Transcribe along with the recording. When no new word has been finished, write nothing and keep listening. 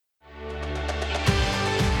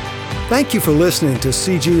Thank you for listening to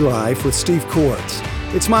CG Life with Steve Quartz.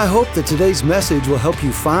 It's my hope that today's message will help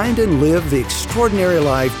you find and live the extraordinary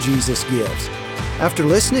life Jesus gives. After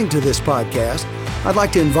listening to this podcast, I'd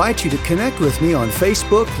like to invite you to connect with me on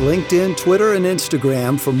Facebook, LinkedIn, Twitter, and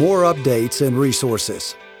Instagram for more updates and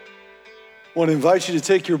resources. I want to invite you to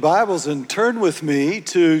take your Bibles and turn with me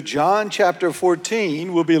to John chapter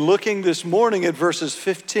 14. We'll be looking this morning at verses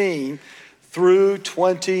 15 through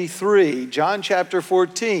 23. John chapter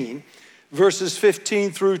 14, verses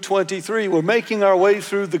 15 through 23. We're making our way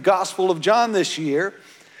through the Gospel of John this year,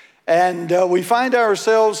 and we find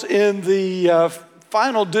ourselves in the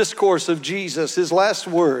final discourse of Jesus, his last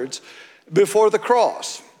words before the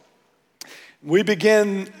cross. We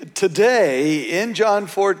begin today in John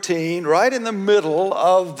 14, right in the middle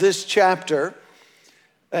of this chapter,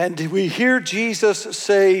 and we hear Jesus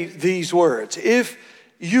say these words: "If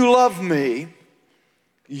you love me,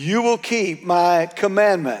 you will keep my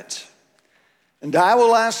commandments. And I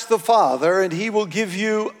will ask the Father, and he will give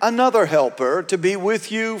you another helper to be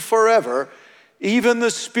with you forever, even the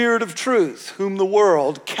Spirit of truth, whom the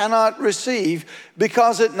world cannot receive,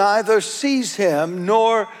 because it neither sees him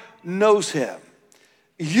nor knows him.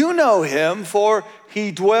 You know him, for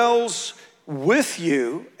he dwells with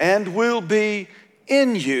you and will be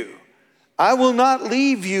in you. I will not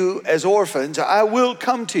leave you as orphans. I will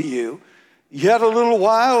come to you. Yet a little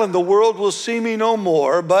while, and the world will see me no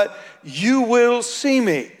more, but you will see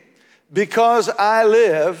me. Because I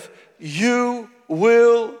live, you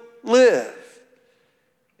will live.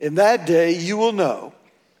 In that day you will know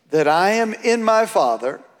that I am in my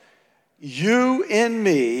Father, you in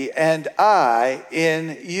me, and I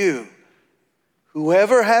in you.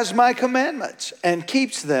 Whoever has my commandments and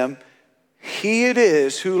keeps them, he it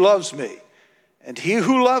is who loves me. And he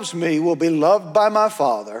who loves me will be loved by my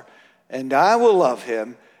Father, and I will love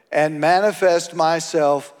him and manifest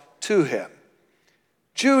myself to him."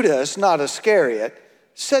 Judas, not Iscariot,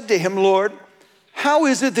 said to him, "Lord, how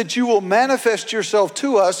is it that you will manifest yourself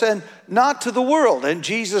to us and not to the world?" And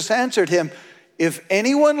Jesus answered him, "If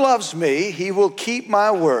anyone loves me, he will keep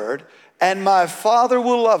my word, and my Father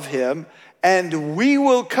will love him, and we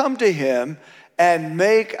will come to him and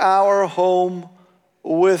make our home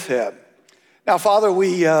with him." Now, Father,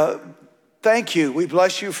 we thank you. We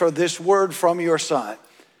bless you for this word from your Son.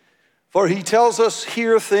 For he tells us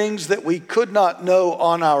here things that we could not know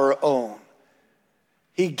on our own.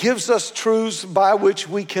 He gives us truths by which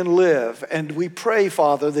we can live. And we pray,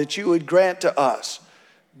 Father, that you would grant to us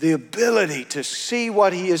the ability to see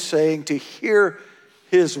what he is saying, to hear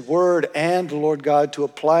his word, and, Lord God, to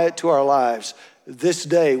apply it to our lives this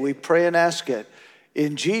day. We pray and ask it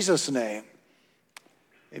in Jesus' name.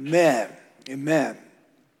 Amen. Amen.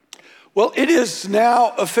 Well, it is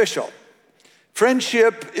now official.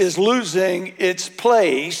 Friendship is losing its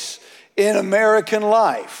place in American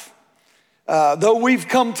life. Though we've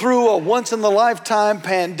come through a once-in-a-lifetime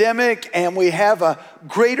pandemic, and we have a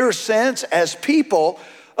greater sense as people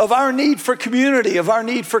of our need for community, of our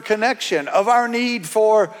need for connection, of our need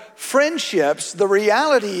for friendships, the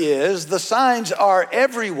reality is, the signs are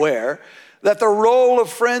everywhere, that the role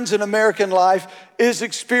of friends in American life is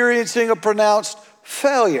experiencing a pronounced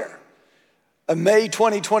failure. A May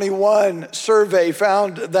 2021 survey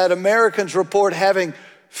found that Americans report having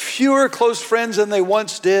fewer close friends than they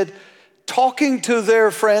once did, talking to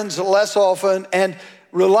their friends less often, and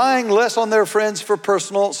relying less on their friends for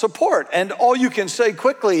personal support. And all you can say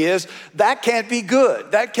quickly is, that can't be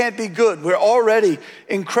good. That can't be good. We're already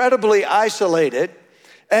incredibly isolated,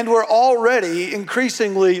 and we're already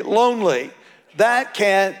increasingly lonely. That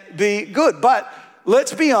can't be good. But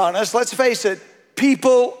let's be honest, let's face it,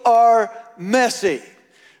 people are messy.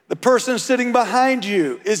 The person sitting behind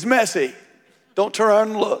you is messy. Don't turn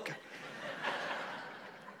around and look.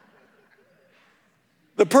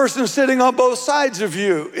 The person sitting on both sides of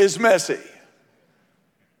you is messy.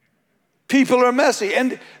 People are messy.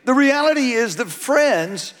 And the reality is that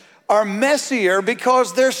friends are messier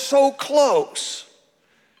because they're so close.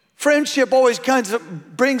 Friendship always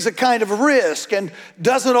brings a kind of risk and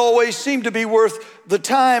doesn't always seem to be worth the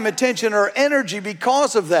time, attention, or energy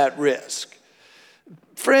because of that risk.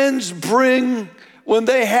 Friends when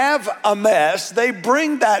they have a mess, they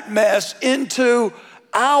bring that mess into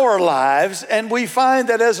our lives, and we find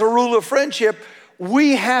that as a rule of friendship,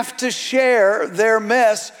 we have to share their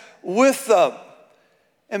mess with them.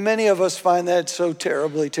 And many of us find that so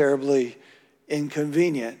terribly, terribly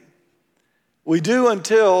inconvenient. We do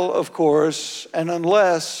until, of course, and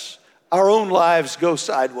unless our own lives go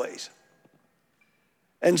sideways.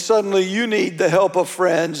 And suddenly you need the help of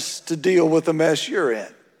friends to deal with the mess you're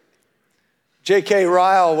in. J.K.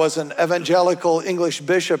 Ryle was an evangelical English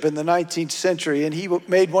bishop in the 19th century, and he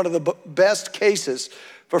made one of the best cases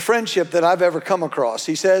for friendship that I've ever come across.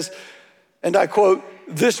 He says, and I quote,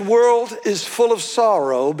 "This world is full of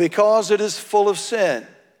sorrow because it is full of sin.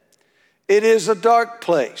 It is a dark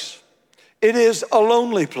place. It is a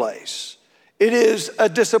lonely place. It is a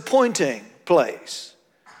disappointing place.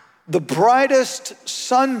 The brightest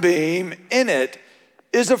sunbeam in it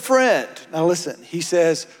is a friend." Now listen, he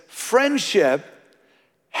says, "Friendship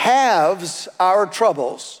halves our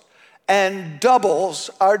troubles and doubles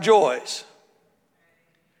our joys."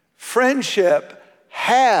 Friendship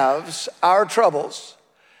halves our troubles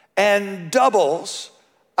and doubles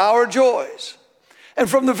our joys. And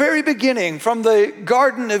from the very beginning, from the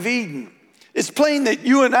Garden of Eden, it's plain that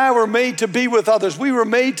you and I were made to be with others. We were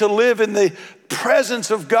made to live in the presence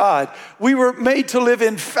of God. We were made to live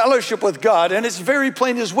in fellowship with God. And it's very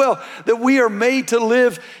plain as well that we are made to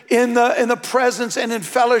live in the presence and in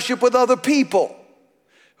fellowship with other people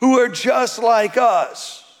who are just like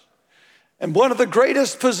us. And one of the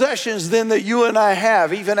greatest possessions then that you and I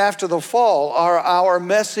have, even after the fall, are our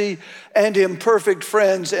messy and imperfect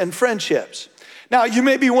friends and friendships. Now, you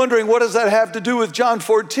may be wondering, what does that have to do with John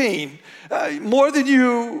 14? More than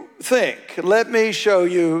you think. Let me show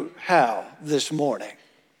you how this morning.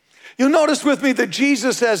 You'll notice with me that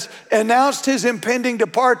Jesus has announced his impending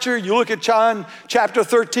departure. You look at John chapter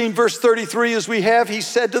 13, verse 33, as we have. He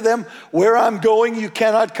said to them, "Where I'm going, you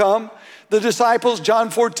cannot come." The disciples, John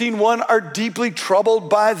 14:1, are deeply troubled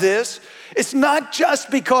by this. It's not just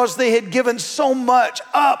because they had given so much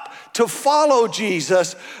up to follow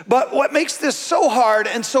Jesus, but what makes this so hard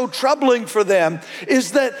and so troubling for them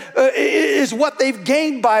is what they've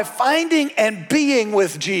gained by finding and being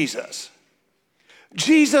with Jesus.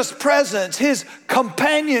 Jesus' presence, his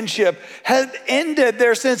companionship had ended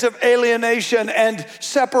their sense of alienation and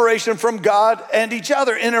separation from God and each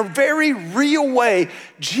other. In a very real way,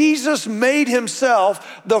 Jesus made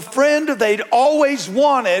himself the friend they'd always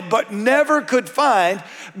wanted but never could find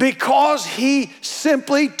because he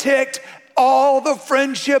simply ticked all the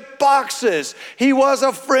friendship boxes. He was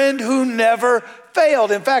a friend who never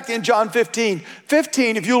failed. In fact, in John 15,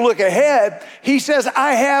 if you look ahead, he says,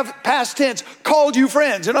 "I have," past tense, "called you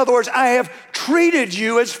friends." In other words, I have treated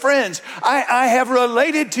you as friends. I have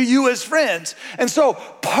related to you as friends. And so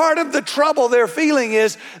part of the trouble they're feeling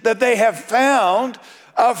is that they have found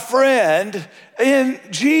a friend in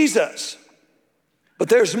Jesus. But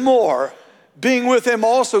there's more. Being with him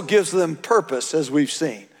also gives them purpose, as we've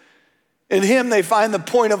seen. In him, they find the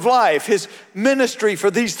point of life. His ministry for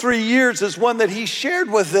these 3 years is one that he shared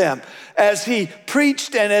with them as he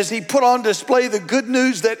preached and as he put on display the good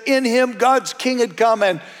news that in him, God's king had come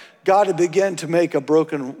and God had begun to make a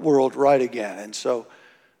broken world right again. And so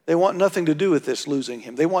they want nothing to do with this losing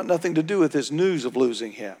him. They want nothing to do with this news of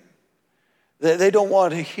losing him. They don't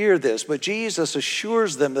want to hear this, but Jesus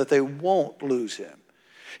assures them that they won't lose him.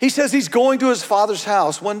 He says he's going to his Father's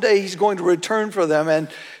house. One day he's going to return for them and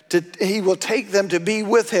he will take them to be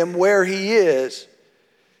with him where he is.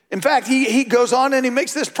 In fact, he goes on and he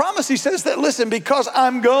makes this promise. He says that, listen, because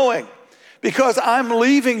I'm going, because I'm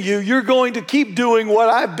leaving you, you're going to keep doing what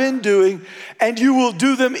I've been doing, and you will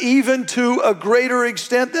do them even to a greater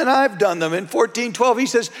extent than I've done them. In 14:12, he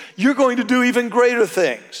says, you're going to do even greater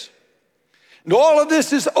things. And all of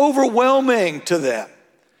this is overwhelming to them.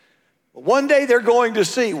 One day they're going to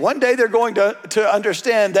see, one day they're going to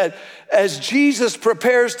understand that as Jesus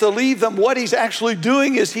prepares to leave them, what he's actually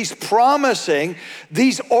doing is he's promising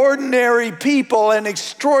these ordinary people an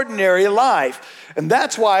extraordinary life. And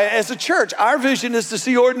that's why, as a church, our vision is to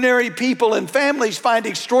see ordinary people and families find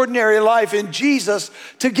extraordinary life in Jesus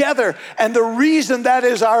together. And the reason that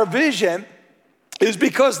is our vision is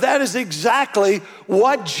because that is exactly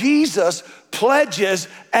what Jesus pledges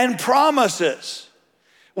and promises.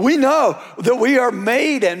 We know that we are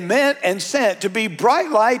made and meant and sent to be bright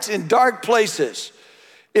lights in dark places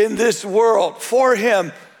in this world for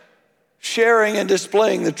him, sharing and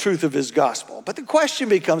displaying the truth of his gospel. But the question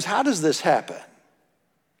becomes, how does this happen?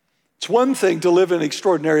 It's one thing to live an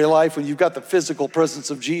extraordinary life when you've got the physical presence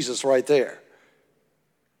of Jesus right there.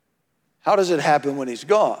 How does it happen when he's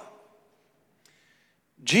gone?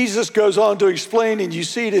 Jesus goes on to explain, and you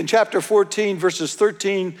see it in chapter 14, verses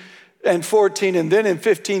 13 and 14, and then in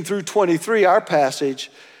 15 through 23, our passage,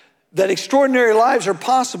 that extraordinary lives are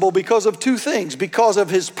possible because of two things: because of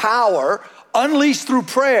his power unleashed through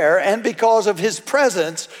prayer, and because of his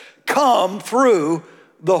presence come through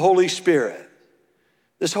the Holy Spirit.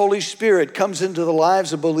 This Holy Spirit comes into the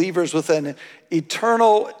lives of believers with an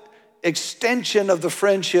eternal extension of the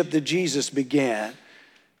friendship that Jesus began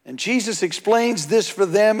And Jesus explains this for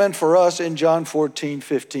them and for us in John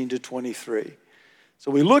 14:15-23. So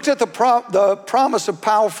we looked at the promise of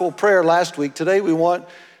powerful prayer last week. Today we want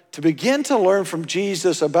to begin to learn from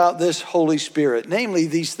Jesus about this Holy Spirit, namely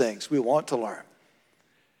these things we want to learn.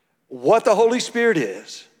 What the Holy Spirit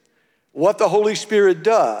is, what the Holy Spirit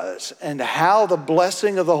does, and how the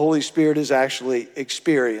blessing of the Holy Spirit is actually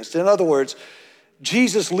experienced. In other words,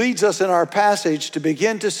 Jesus leads us in our passage to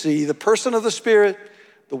begin to see the person of the Spirit,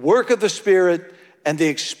 the work of the Spirit, and the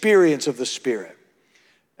experience of the Spirit.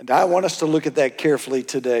 And I want us to look at that carefully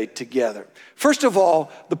today together. First of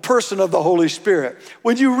all, the person of the Holy Spirit.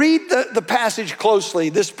 When you read the passage closely,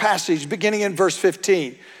 this passage beginning in verse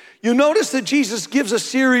 15, you notice that Jesus gives a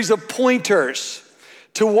series of pointers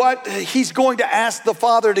to what he's going to ask the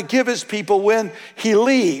Father to give his people when he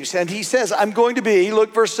leaves. And he says,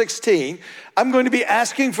 look, verse 16, I'm going to be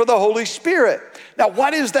asking for the Holy Spirit. Now,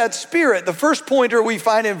 what is that Spirit? The first pointer we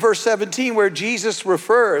find in verse 17 where Jesus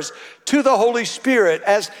refers to the Holy Spirit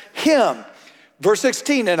as him. Verse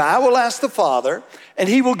 16, and I will ask the Father, and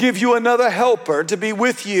he will give you another helper to be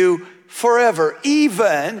with you forever,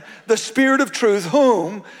 even the Spirit of truth,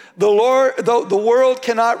 whom the world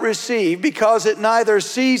cannot receive because it neither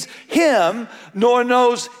sees him nor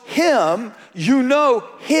knows him. You know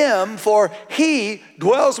him, for he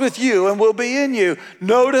dwells with you and will be in you.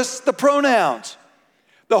 Notice the pronouns.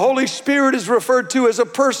 The Holy Spirit is referred to as a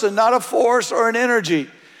person, not a force or an energy.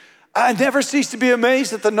 I never cease to be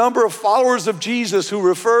amazed at the number of followers of Jesus who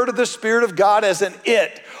refer to the Spirit of God as an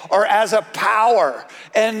it or as a power.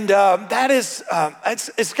 And that is,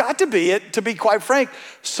 it's got to be quite frank,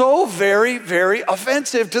 so very, very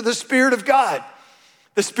offensive to the Spirit of God.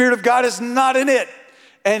 The Spirit of God is not an it,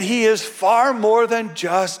 and he is far more than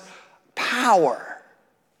just power.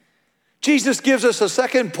 Jesus gives us a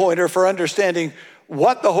second pointer for understanding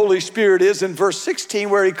what the Holy Spirit is in verse 16,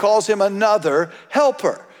 where he calls him another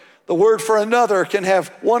helper. The word for another can have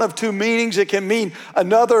one of two meanings. It can mean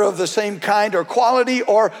another of the same kind or quality,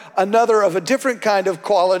 or another of a different kind of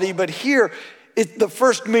quality. But here, the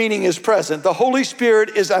first meaning is present. The Holy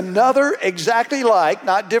Spirit is another exactly like,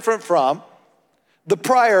 not different from, the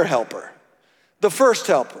prior helper, the first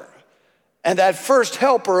helper. And that first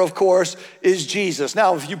helper, of course, is Jesus.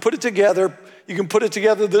 Now, if you put it together, you can put it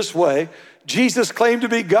together this way. Jesus claimed to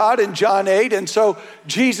be God in John 8, and so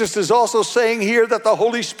Jesus is also saying here that the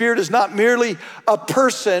Holy Spirit is not merely a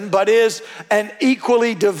person, but is an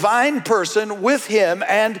equally divine person with him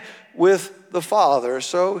and with the Father.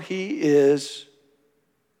 So he is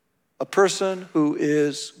a person who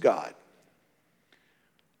is God.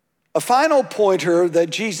 A final pointer that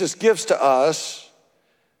Jesus gives to us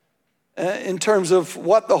in terms of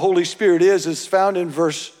what the Holy Spirit is found in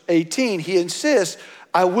verse 18. He insists,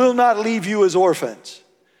 I will not leave you as orphans.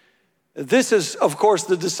 This is, of course,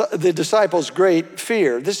 the disciples' great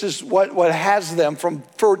fear. This is what has them from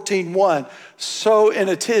 14:1 so in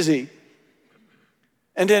a tizzy.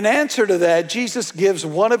 And in answer to that, Jesus gives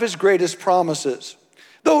one of his greatest promises.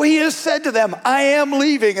 Though he has said to them, I am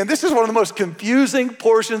leaving. And this is one of the most confusing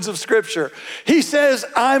portions of Scripture. He says,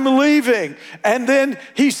 I'm leaving. And then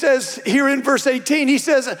he says, here in verse 18, he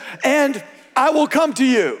says, and I will come to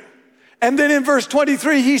you. And then in verse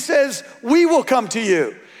 23, he says, we will come to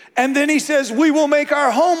you. And then he says, we will make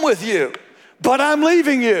our home with you. But I'm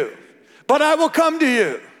leaving you. But I will come to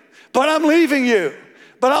you. But I'm leaving you.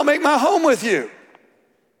 But I'll make my home with you.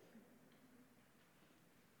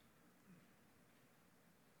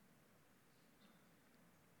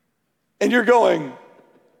 And you're going,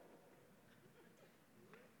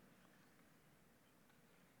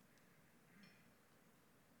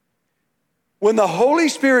 when the Holy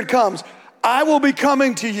Spirit comes, I will be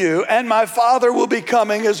coming to you, and my Father will be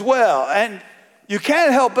coming as well. And you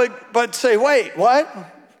can't help but say, wait, what?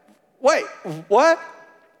 Wait, what?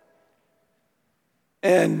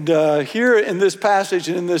 And here in this passage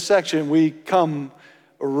and in this section, we come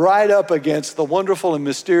right up against the wonderful and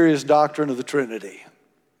mysterious doctrine of the Trinity.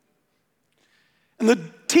 And the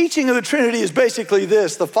teaching of the Trinity is basically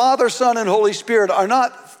this: the Father, Son, and Holy Spirit are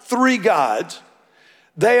not three gods.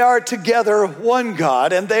 They are together one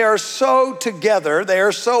God, and they are so together, they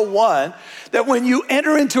are so one, that when you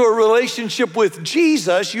enter into a relationship with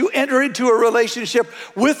Jesus, you enter into a relationship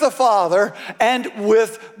with the Father and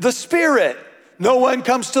with the Spirit. No one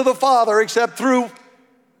comes to the Father except through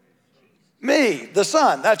me, the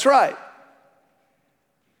Son. That's right.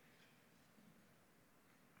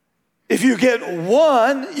 If you get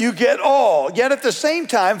one, you get all. Yet at the same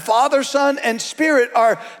time, Father, Son, and Spirit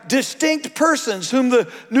are distinct persons whom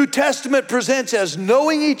the New Testament presents as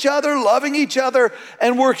knowing each other, loving each other,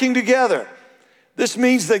 and working together. This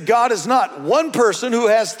means that God is not one person who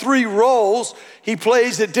has three roles he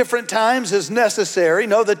plays at different times as necessary.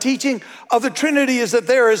 No, the teaching of the Trinity is that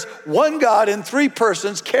there is one God in three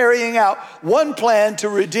persons carrying out one plan to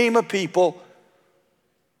redeem a people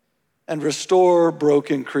and restore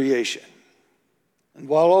broken creation. And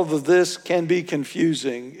while all of this can be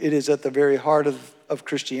confusing, it is at the very heart of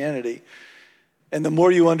Christianity. And the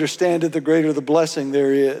more you understand it, the greater the blessing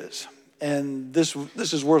there is. And this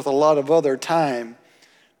is worth a lot of other time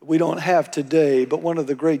we don't have today, but one of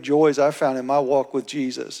the great joys I found in my walk with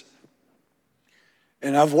Jesus,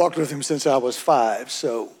 and I've walked with him since I was 5,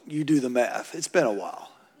 so you do the math. It's been a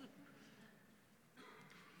while.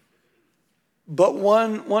 But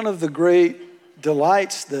one of the great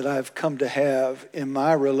delights that I've come to have in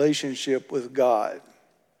my relationship with God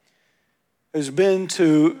has been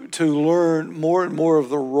to learn more and more of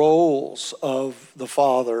the roles of the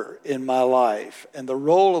Father in my life, and the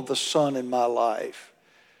role of the Son in my life,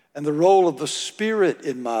 and the role of the Spirit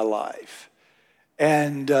in my life.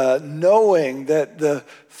 And knowing that the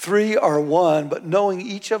three are one, but knowing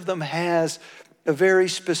each of them has a very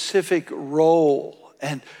specific role,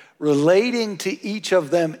 and relating to each of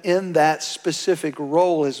them in that specific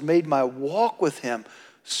role has made my walk with him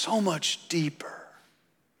so much deeper.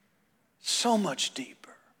 So much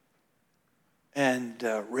deeper and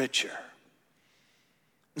richer.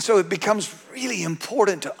 And so it becomes really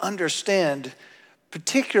important to understand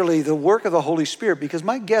particularly the work of the Holy Spirit, because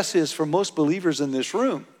my guess is for most believers in this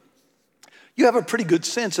room, you have a pretty good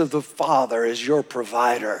sense of the Father as your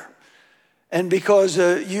provider. And because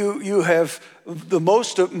you have,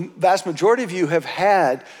 vast majority of you have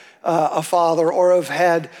had a father or have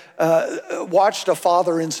had watched a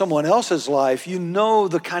father in someone else's life, you know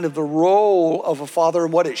the kind of the role of a father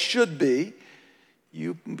and what it should be.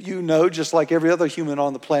 You know, just like every other human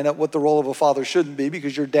on the planet, what the role of a father shouldn't be,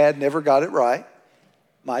 because your dad never got it right.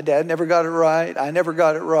 My dad never got it right. I never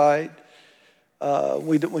got it right.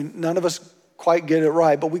 None of us quite get it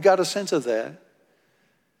right, but we got a sense of that.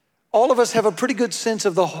 All of us have a pretty good sense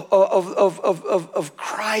of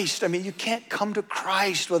Christ. I mean, you can't come to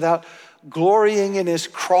Christ without glorying in his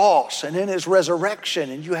cross and in his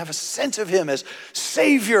resurrection, and you have a sense of him as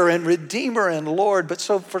Savior and Redeemer and Lord. But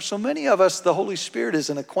for so many of us, the Holy Spirit is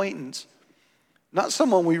an acquaintance, not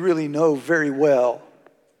someone we really know very well,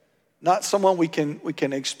 not someone we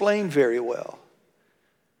can explain very well.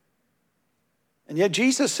 And yet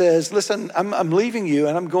Jesus says, listen, I'm leaving you,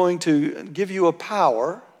 and I'm going to give you a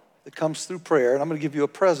power that comes through prayer, and I'm going to give you a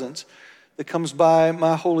presence that comes by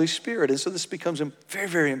my Holy Spirit. And so this becomes very,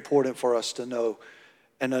 very important for us to know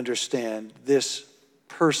and understand this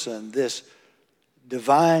person, this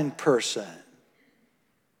divine person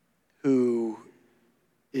who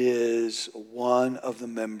is one of the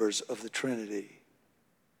members of the Trinity.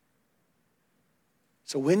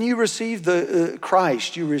 So when you receive the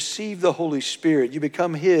Christ, you receive the Holy Spirit. You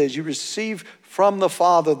become his. You receive from the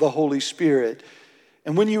Father the Holy Spirit.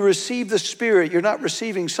 And when you receive the Spirit, you're not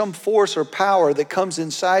receiving some force or power that comes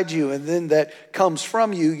inside you and then that comes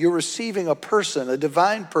from you. You're receiving a person, a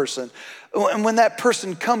divine person. And when that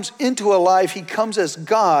person comes into a life, he comes as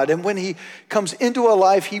God. And when he comes into a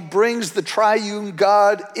life, he brings the triune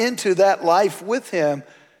God into that life with him.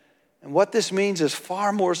 And what this means is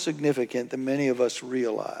far more significant than many of us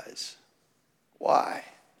realize. Why?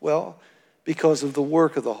 Well, because of the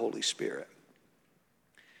work of the Holy Spirit.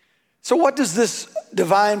 So what does this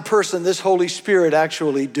divine person, this Holy Spirit,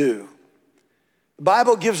 actually do? The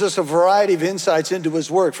Bible gives us a variety of insights into his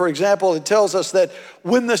work. For example, it tells us that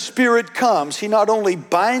when the Spirit comes, he not only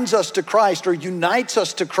binds us to Christ or unites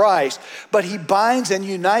us to Christ, but he binds and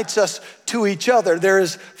unites us to each other. There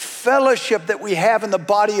is fellowship that we have in the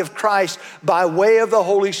body of Christ by way of the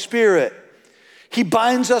Holy Spirit. He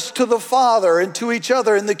binds us to the Father and to each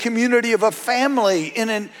other in the community of a family in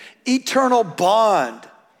an eternal bond.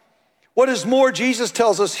 What is more, Jesus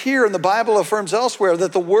tells us here, and the Bible affirms elsewhere,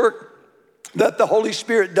 that the work that the Holy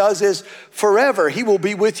Spirit does is forever. He will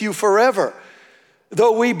be with you forever.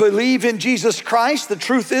 Though we believe in Jesus Christ, the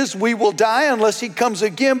truth is we will die unless he comes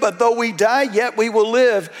again. But though we die, yet we will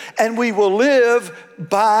live, and we will live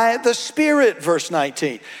by the Spirit, verse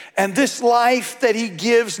 19. And this life that he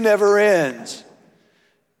gives never ends.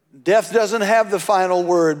 Death doesn't have the final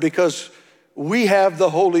word because we have the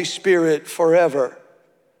Holy Spirit forever,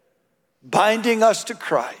 binding us to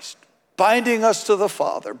Christ, binding us to the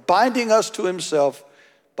Father, binding us to himself,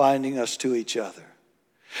 binding us to each other.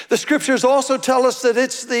 The scriptures also tell us that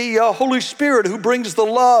it's the Holy Spirit who brings the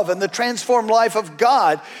love and the transformed life of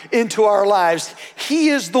God into our lives. He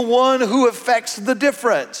is the one who affects the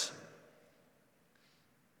difference.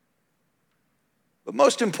 But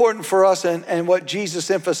most important for us and what Jesus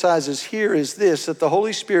emphasizes here is this, that the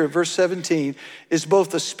Holy Spirit, verse 17, is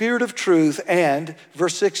both the Spirit of truth and,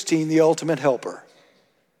 verse 16, the ultimate helper.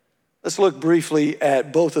 Let's look briefly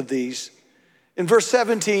at both of these. In verse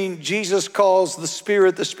 17, Jesus calls the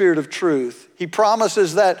Spirit of truth. He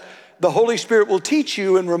promises that the Holy Spirit will teach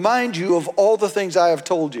you and remind you of all the things I have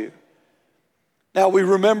told you. Now we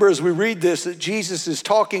remember as we read this that Jesus is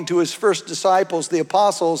talking to his first disciples, the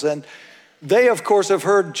apostles, and they, of course, have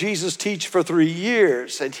heard Jesus teach for 3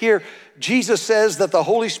 years. And here, Jesus says that the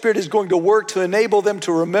Holy Spirit is going to work to enable them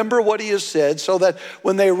to remember what he has said so that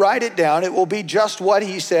when they write it down, it will be just what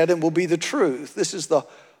he said and will be the truth. This is the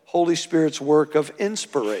Holy Spirit's work of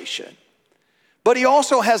inspiration. But he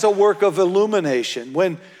also has a work of illumination.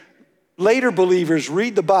 When later believers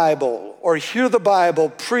read the Bible or hear the Bible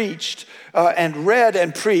preached and read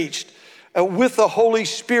and preached with the Holy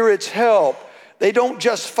Spirit's help, they don't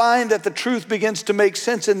just find that the truth begins to make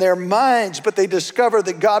sense in their minds, but they discover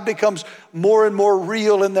that God becomes more and more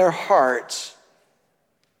real in their hearts.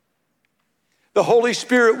 The Holy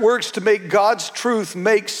Spirit works to make God's truth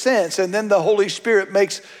make sense, and then the Holy Spirit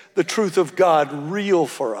makes the truth of God real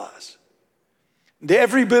for us. And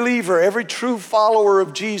every believer, every true follower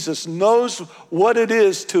of Jesus knows what it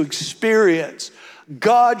is to experience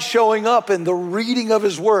God showing up in the reading of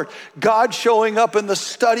his word, God showing up in the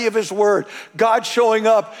study of his word, God showing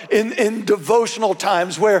up in devotional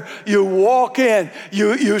times where you walk in,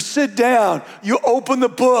 you sit down, you open the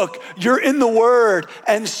book, you're in the word,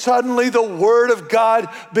 and suddenly the word of God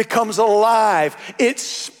becomes alive. It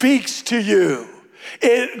speaks to you.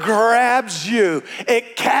 It grabs you.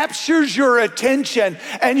 It captures your attention,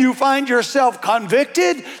 and you find yourself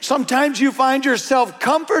convicted. Sometimes you find yourself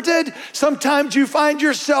comforted. Sometimes you find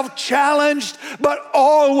yourself challenged. But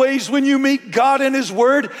always when you meet God in his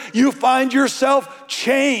word, you find yourself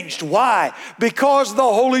changed. Why? Because the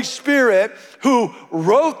Holy Spirit, who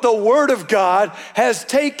wrote the word of God, has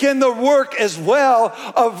taken the work as well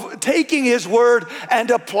of taking his word and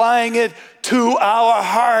applying it to our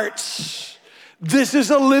hearts. This is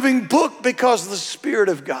a living book because the Spirit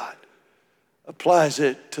of God applies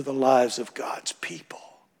it to the lives of God's people.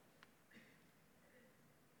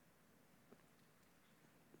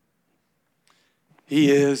 He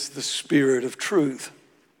is the Spirit of truth.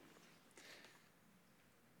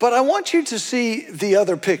 But I want you to see the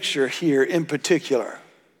other picture here in particular.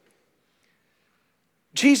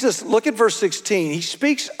 Jesus, look at verse 16. He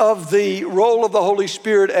speaks of the role of the Holy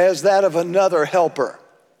Spirit as that of another helper.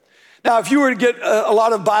 Now, if you were to get a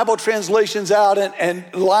lot of Bible translations out and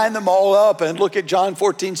line them all up and look at John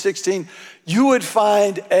 14:16, you would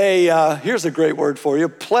find here's a great word for you,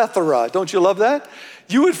 plethora. Don't you love that?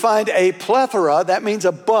 You would find a plethora, that means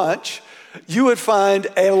a bunch. You would find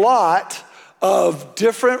a lot of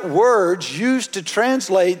different words used to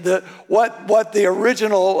translate what the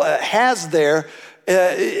original has there,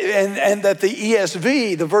 and that the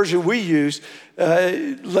ESV, the version we use,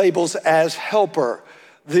 labels as helper.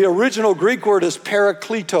 The original Greek word is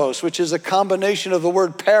parakletos, which is a combination of the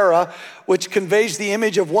word para, which conveys the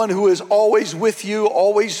image of one who is always with you,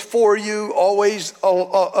 always for you, always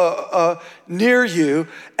near you,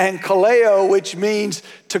 and kaleo, which means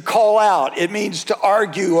to call out. It means to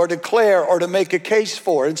argue or declare or to make a case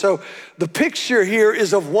for. And so the picture here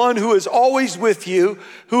is of one who is always with you,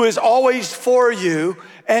 who is always for you,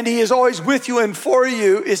 and he is always with you and for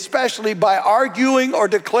you, especially by arguing or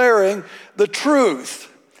declaring the truth.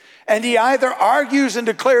 And he either argues and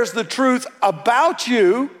declares the truth about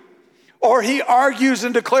you, or he argues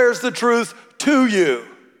and declares the truth to you.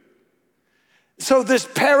 So this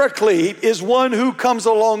paraclete is one who comes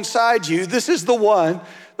alongside you. This is the one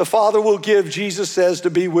the Father will give, Jesus says, to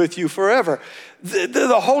be with you forever.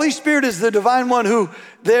 The Holy Spirit is the divine one who,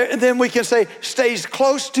 then we can say, stays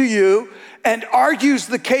close to you and argues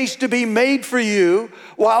the case to be made for you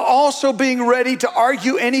while also being ready to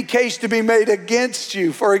argue any case to be made against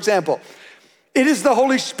you. For example, it is the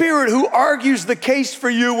Holy Spirit who argues the case for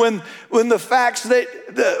you when the facts that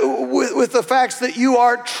with the facts that you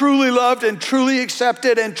are truly loved and truly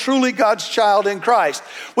accepted and truly God's child in Christ.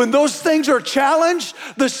 When those things are challenged,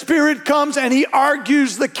 the Spirit comes and he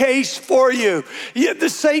argues the case for you.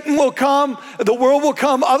 Satan will come, the world will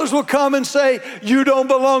come, others will come and say, you don't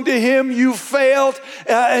belong to him, you failed,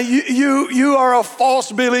 you are a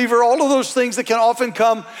false believer. All of those things that can often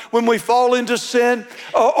come when we fall into sin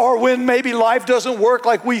or when maybe life life doesn't work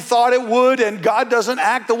like we thought it would, and God doesn't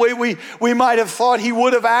act the way we might have thought he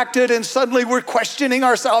would have acted, and suddenly we're questioning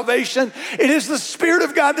our salvation, it is the Spirit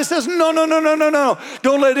of God that says, no.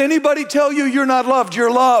 Don't let anybody tell you you're not loved.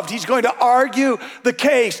 You're loved. He's going to argue the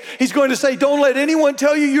case. He's going to say, don't let anyone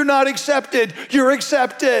tell you you're not accepted. You're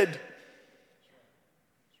accepted.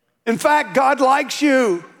 In fact, God likes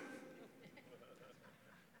you.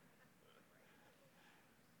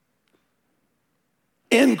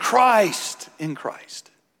 In Christ,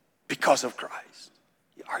 because of Christ.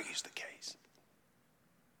 He argues the case.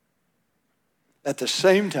 At the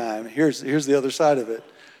same time, here's the other side of it.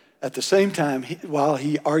 At the same time, while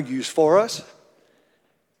he argues for us,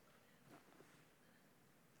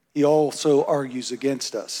 he also argues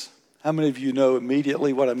against us. How many of you know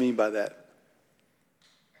immediately what I mean by that?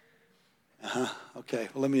 Okay,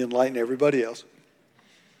 well, let me enlighten everybody else.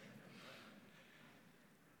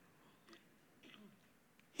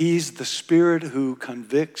 He's the Spirit who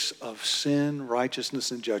convicts of sin, righteousness,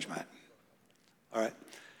 and judgment. All right.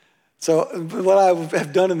 So what I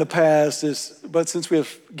have done in the past is, but since we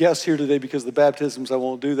have guests here today because of the baptisms, I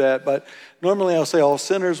won't do that. But normally I'll say, all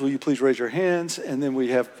sinners, will you please raise your hands? And then we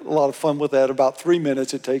have a lot of fun with that. About 3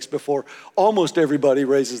 minutes it takes before almost everybody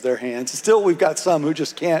raises their hands. Still, we've got some who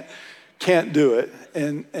just can't do it,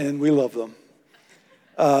 and we love them.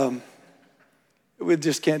 We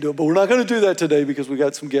just can't do it. But we're not going to do that today because we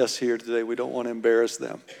got some guests here today. We don't want to embarrass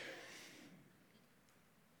them.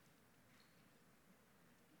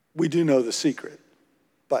 We do know the secret,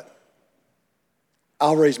 but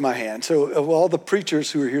I'll raise my hand. So of all the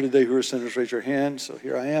preachers who are here today who are sinners, raise your hand. So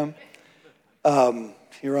here I am.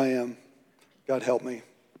 Here I am. God help me.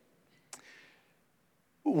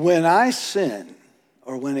 When I sin,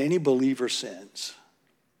 or when any believer sins,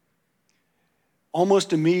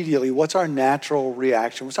 almost immediately, what's our natural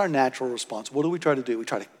reaction? What's our natural response? What do we try to do? We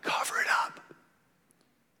try to cover it up.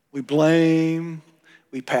 We blame.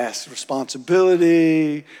 We pass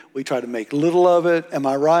responsibility. We try to make little of it. Am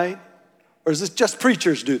I right? Or is this just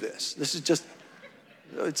preachers do this? This is just,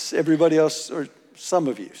 it's everybody else, or some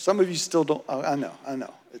of you. Some of you still don't. I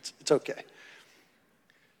know. It's okay.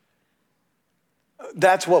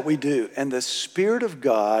 That's what we do. And the Spirit of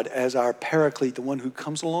God, as our paraclete, the one who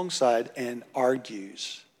comes alongside and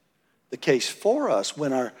argues the case for us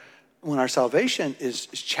when our salvation is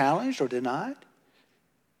challenged or denied,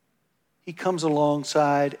 he comes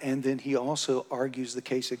alongside and then he also argues the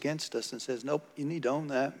case against us and says, nope, you need to own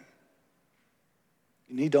that.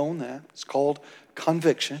 You need to own that. It's called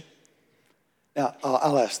conviction. Now,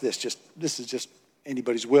 I'll ask this is just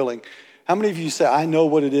anybody's willing. How many of you say, I know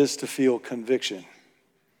what it is to feel conviction?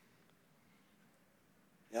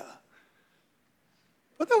 Yeah.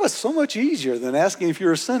 But that was so much easier than asking if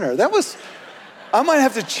you're a sinner. I might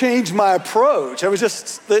have to change my approach. It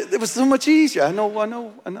was so much easier. I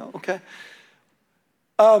know, okay.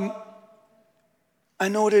 I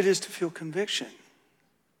know what it is to feel conviction.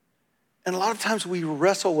 And a lot of times we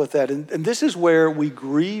wrestle with that. And this is where we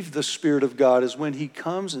grieve the Spirit of God, is when he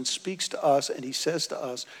comes and speaks to us and he says to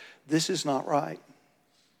us, this is not right.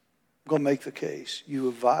 I'm going to make the case. You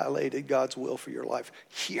have violated God's will for your life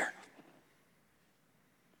here.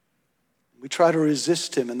 We try to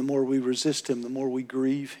resist him, and the more we resist him, the more we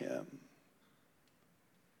grieve him.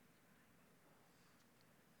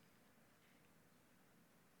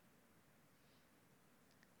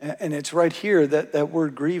 And it's right here that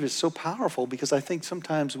word grieve is so powerful, because I think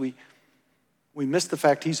sometimes we miss the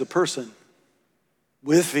fact he's a person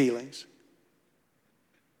with feelings.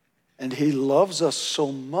 And he loves us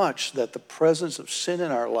so much that the presence of sin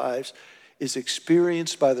in our lives is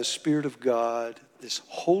experienced by the Spirit of God, this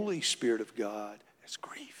Holy Spirit of God, as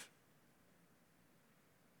grief.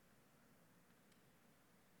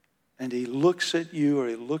 And he looks at you, or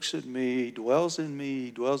he looks at me, he dwells in me,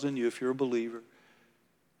 he dwells in you if you're a believer.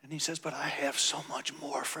 And he says, but I have so much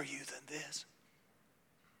more for you than this.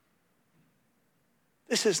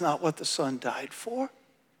 This is not what the Son died for.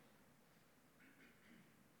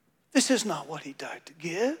 This is not what he died to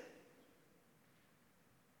give.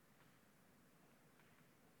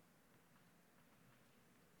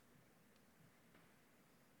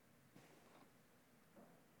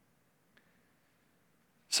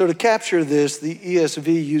 So to capture this, the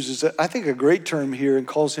ESV uses, I think, a great term here and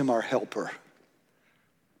calls him our helper.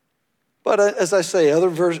 But as I say,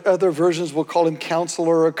 other versions will call him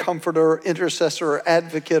counselor or comforter or intercessor or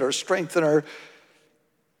advocate or strengthener.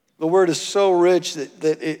 The word is so rich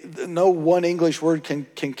that no one English word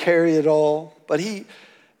can carry it all. But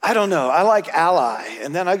I don't know, I like ally.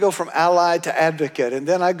 And then I go from ally to advocate. And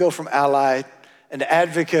then I go from ally and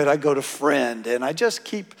advocate, I go to friend. And I just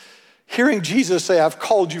keep hearing Jesus say, I've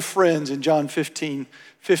called you friends in John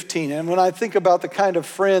 15:15. And when I think about the kind of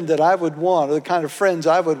friend that I would want, or the kind of friends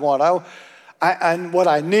I would want, and what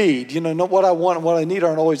I need, not what I want and what I need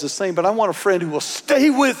aren't always the same, but I want a friend who will stay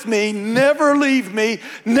with me, never leave me,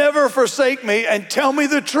 never forsake me, and tell me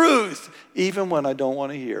the truth, even when I don't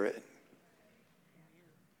want to hear it.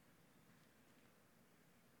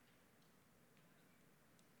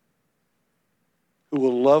 Who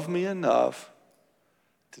will love me enough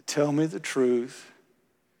to tell me the truth,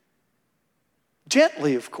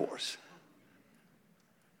 gently, of course,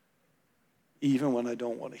 even when I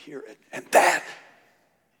don't want to hear it. And that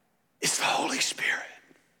is the Holy Spirit.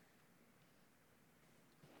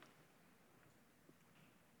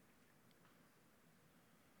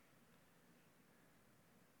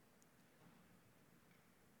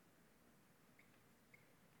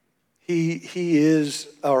 He is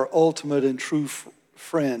our ultimate and true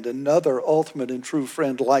friend, another ultimate and true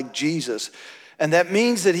friend like Jesus. And that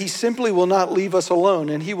means that he simply will not leave us alone,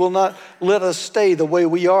 and he will not let us stay the way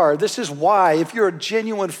we are. This is why, if you're a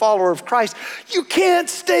genuine follower of Christ, you can't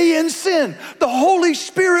stay in sin. The Holy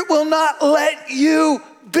Spirit will not let you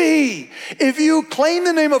be. If you claim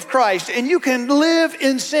the name of Christ and you can live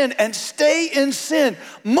in sin and stay in sin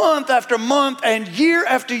month after month and year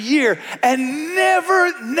after year and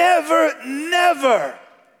never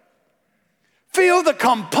feel the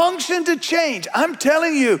compunction to change, I'm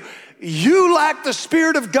telling you, you lack the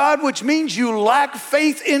Spirit of God, which means you lack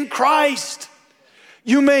faith in Christ.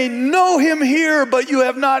 You may know him here, but you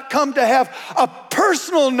have not come to have a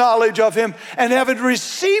personal knowledge of him, and having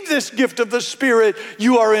received this gift of the Spirit,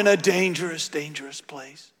 you are in a dangerous, dangerous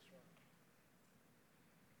place.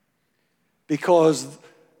 Because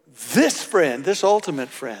this friend, this ultimate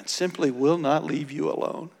friend, simply will not leave you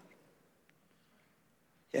alone.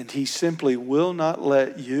 And he simply will not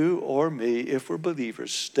let you or me, if we're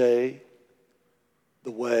believers, stay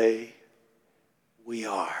the way we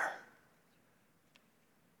are.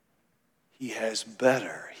 He has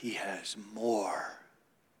better, he has more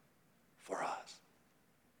for us.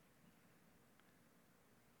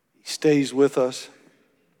 He stays with us.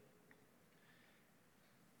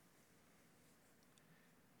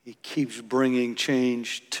 He keeps bringing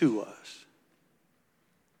change to us.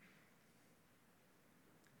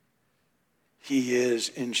 He is,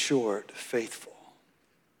 in short, faithful.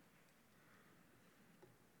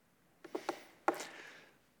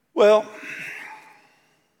 Well,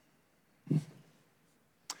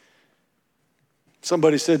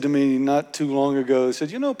 somebody said to me not too long ago, they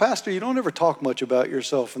said, Pastor, you don't ever talk much about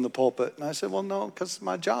yourself in the pulpit. And I said, well, no, because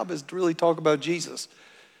my job is to really talk about Jesus.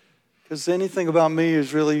 Because anything about me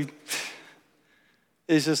is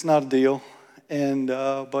just not a deal.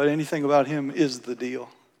 But anything about him is the deal.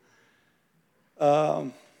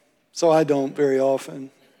 So I don't very often.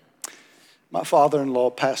 My father-in-law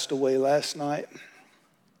passed away last night,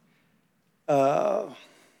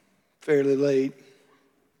 fairly late,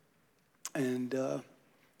 and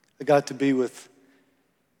I got to be with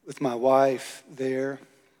my wife there.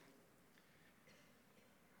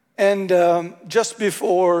 And just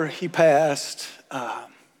before he passed,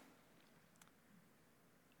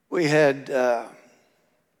 we had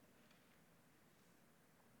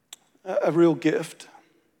a real gift.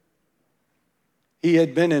 He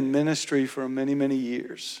had been in ministry for many, many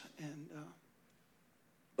years.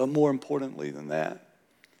 But more importantly than that,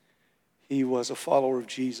 he was a follower of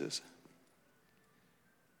Jesus.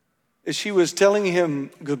 As she was telling him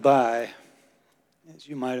goodbye, as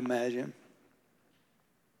you might imagine,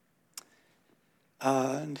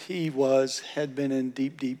 and he had been in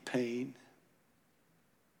deep, deep pain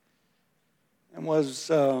and was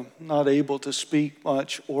not able to speak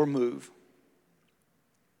much or move,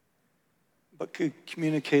 but could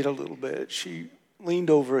communicate a little bit. She leaned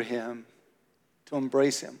over him to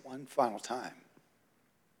embrace him one final time.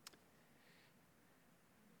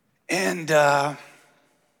 And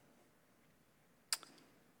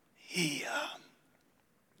he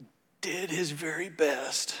did his very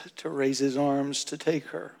best to raise his arms to take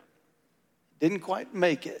her. Didn't quite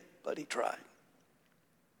make it, but he tried.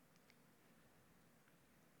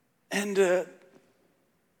 And at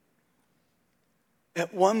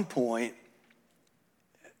one point,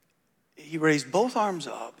 he raised both arms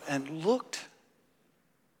up and looked,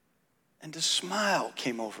 and a smile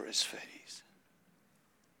came over his face.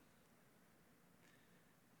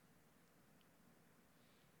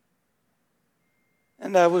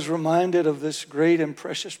 And I was reminded of this great and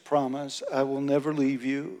precious promise: I will never leave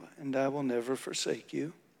you and I will never forsake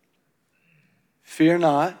you. Fear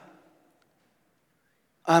not,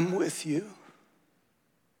 I'm with you.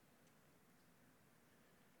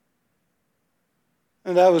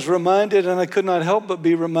 And I was reminded, and I could not help but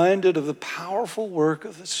be reminded of the powerful work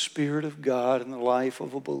of the Spirit of God in the life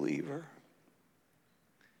of a believer.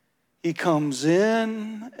 He comes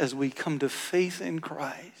in as we come to faith in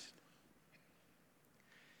Christ.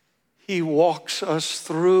 He walks us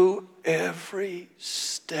through every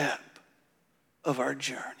step of our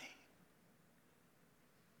journey.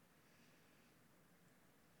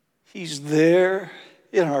 He's there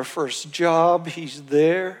in our first job. He's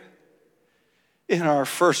there in our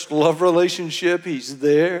first love relationship. He's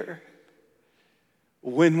there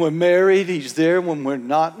when we're married. He's there when we're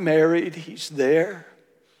not married. He's there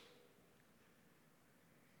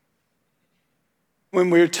when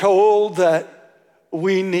we're told that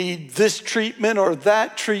we need this treatment or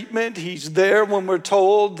that treatment. He's there when we're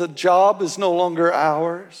told the job is no longer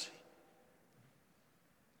ours.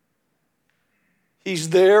 He's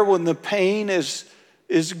there when the pain is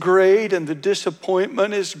great and the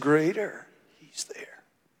disappointment is greater. He's there.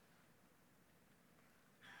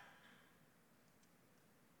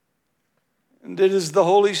 And it is the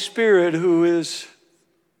Holy Spirit who is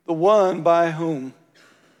the one by whom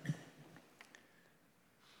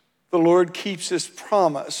the Lord keeps his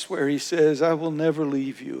promise where he says, I will never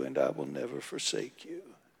leave you and I will never forsake you.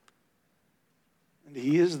 And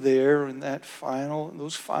he is there in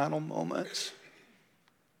those final moments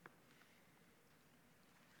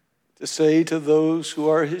to say to those who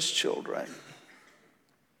are his children,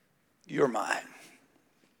 you're mine.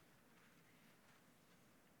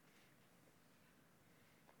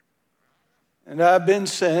 And I've been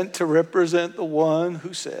sent to represent the one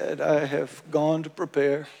who said, I have gone to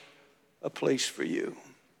prepare a place for you.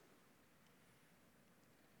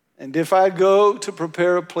 And if I go to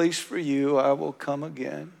prepare a place for you, I will come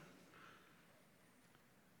again,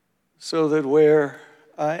 so that where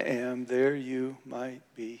I am, there you might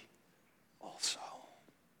be also.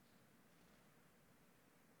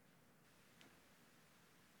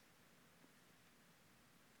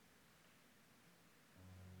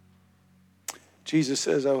 Jesus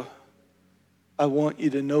says, I want you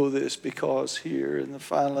to know this, because here in the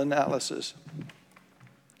final analysis,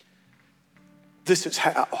 this is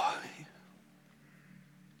how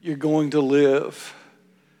you're going to live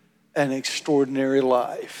an extraordinary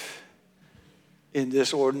life in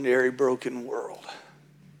this ordinary broken world.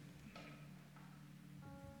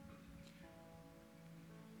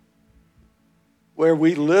 Where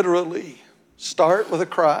we literally start with a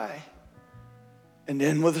cry and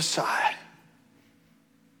end with a sigh.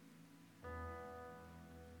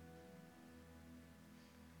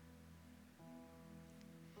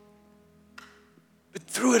 But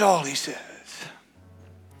through it all, he says,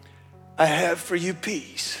 I have for you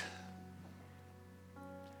peace,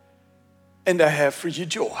 and I have for you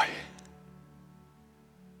joy.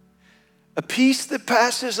 A peace that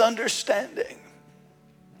passes understanding,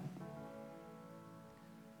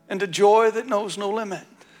 and a joy that knows no limit.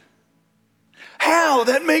 How?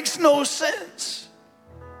 That makes no sense.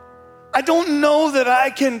 I don't know that I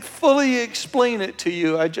can fully explain it to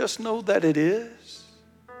you. I just know that it is.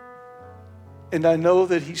 And I know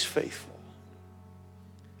that he's faithful.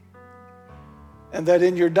 And that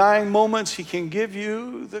in your dying moments, he can give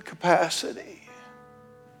you the capacity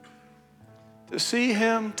to see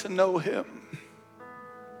him, to know him,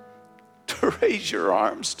 to raise your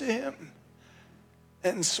arms to him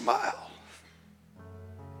and smile.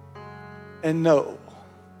 And know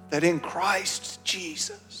that in Christ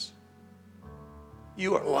Jesus,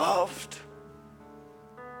 you are loved,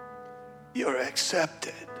 you are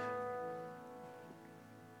accepted,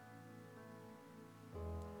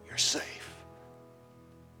 you're safe.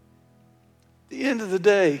 At the end of the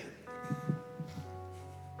day,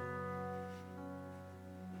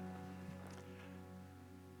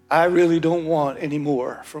 I really don't want any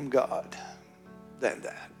more from God than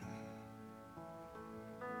that.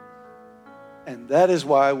 And that is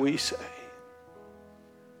why we say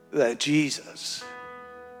that Jesus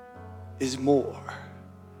is more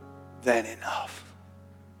than enough.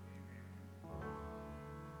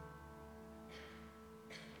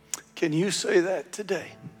 Can you say that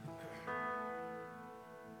today?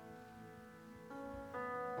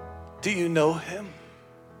 Do you know him?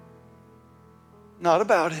 Not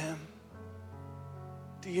about him.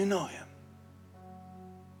 Do you know him?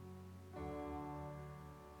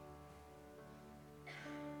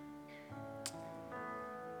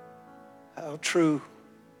 How true,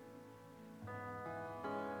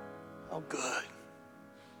 how good,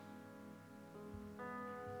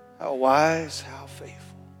 how wise, how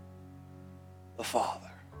faithful the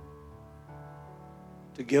Father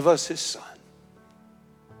to give us his Son,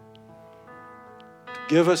 to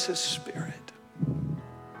give us his Spirit,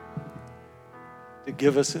 to to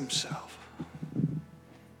give us himself.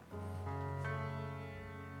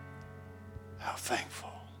 How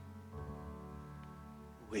thankful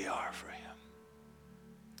we are for him.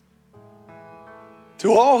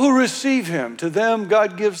 To all who receive him, to them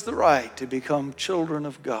God gives the right to become children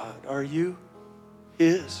of God. Are you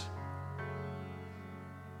his?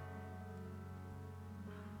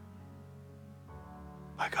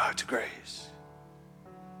 By God's grace,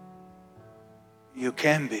 you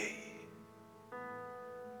can be,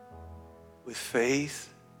 with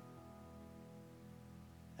faith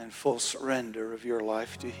and full surrender of your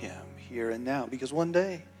life to him here and now. Because one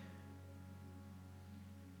day,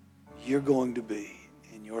 you're going to be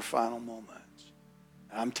in your final moments.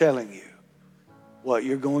 I'm telling you, what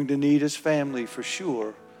you're going to need is family for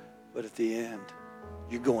sure, but at the end,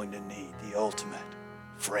 you're going to need the ultimate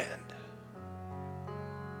friend.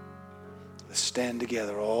 Let's stand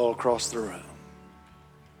together all across the room.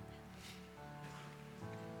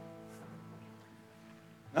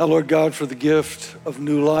 Now, Lord God, for the gift of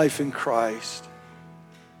new life in Christ,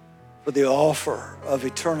 for the offer of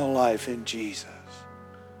eternal life in Jesus,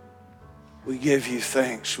 we give you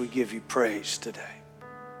thanks. We give you praise today.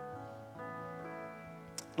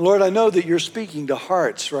 Lord, I know that you're speaking to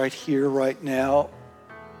hearts right here, right now,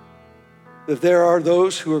 that there are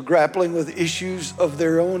those who are grappling with issues of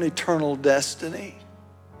their own eternal destiny.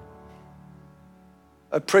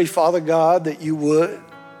 I pray, Father God, that you would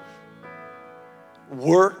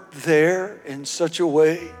work there in such a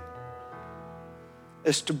way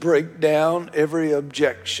as to break down every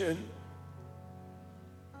objection,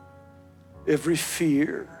 every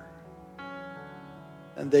fear,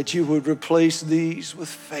 and that you would replace these with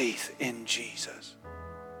faith in Jesus.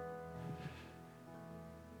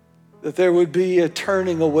 That there would be a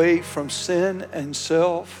turning away from sin and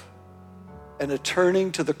self and a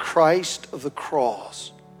turning to the Christ of the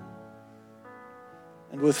cross.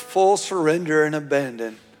 And with full surrender and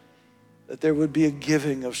abandon, that there would be a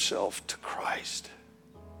giving of self to Christ.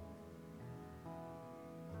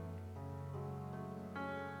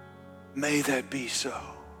 May that be so.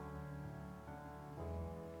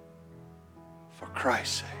 For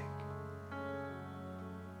Christ's sake.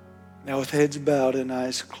 Now, with heads bowed and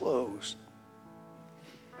eyes closed,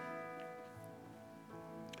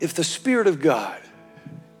 if the Spirit of God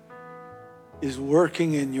is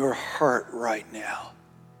working in your heart right now,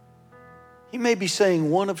 he may be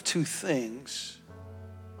saying one of two things.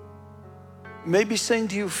 He may be saying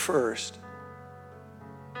to you first,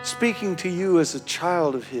 speaking to you as a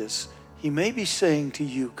child of his, he may be saying to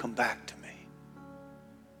you, come back to me.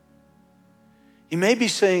 He may be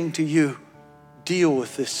saying to you, deal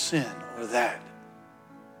with this sin or that.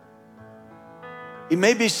 He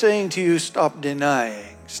may be saying to you, stop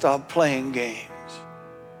denying, stop playing games.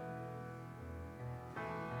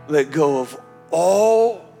 Let go of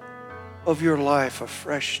all of your life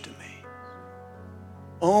afresh to me.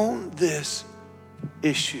 Own this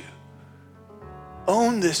issue.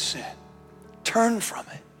 Own this sin. Turn from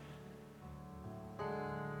it.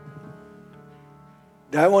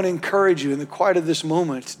 Now, I want to encourage you in the quiet of this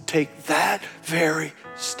moment to take that very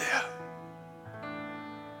step.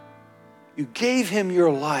 You gave him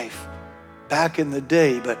your life back in the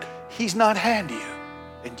day, but he's not had you,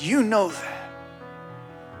 and you know that.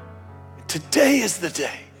 And today is the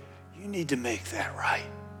day. You need to make that right.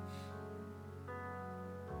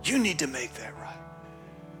 You need to make that right.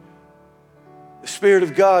 The Spirit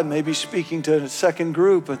of God may be speaking to a second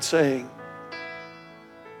group and saying,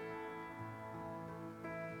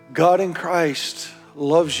 God in Christ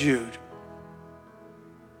loves you,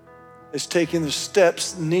 is taking the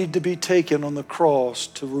steps that need to be taken on the cross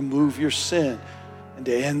to remove your sin and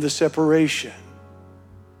to end the separation.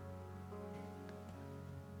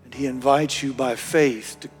 And he invites you by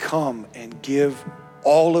faith to come and give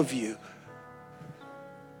all of you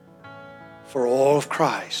for all of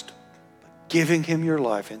Christ, giving him your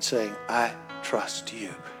life and saying, I trust you.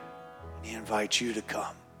 And he invites you to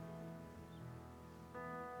come.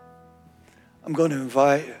 I'm going to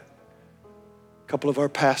invite a couple of our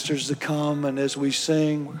pastors to come, and as we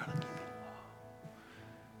sing, we're going to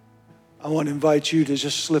I want to invite you to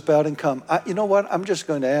just slip out and come. You know what? I'm just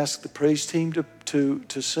going to ask the praise team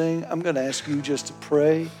to sing. I'm going to ask you just to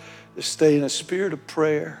pray, to stay in a spirit of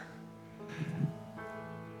prayer.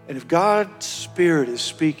 And if God's Spirit is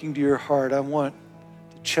speaking to your heart, I want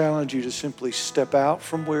to challenge you to simply step out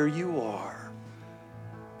from where you are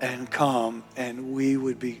and come, and we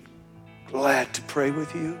would be glad to pray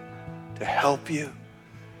with you, to help you.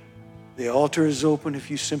 The altar is open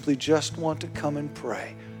if you simply just want to come and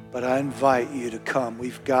pray. But I invite you to come.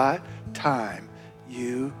 We've got time.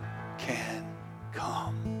 You can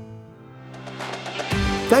come.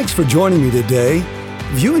 Thanks for joining me today.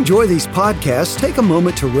 If you enjoy these podcasts, take a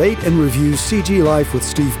moment to rate and review CG Life with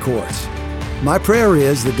Steve Courts. My prayer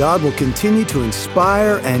is that God will continue to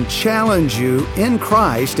inspire and challenge you in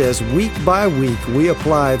Christ as week by week we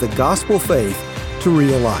apply the gospel faith to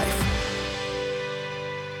real life.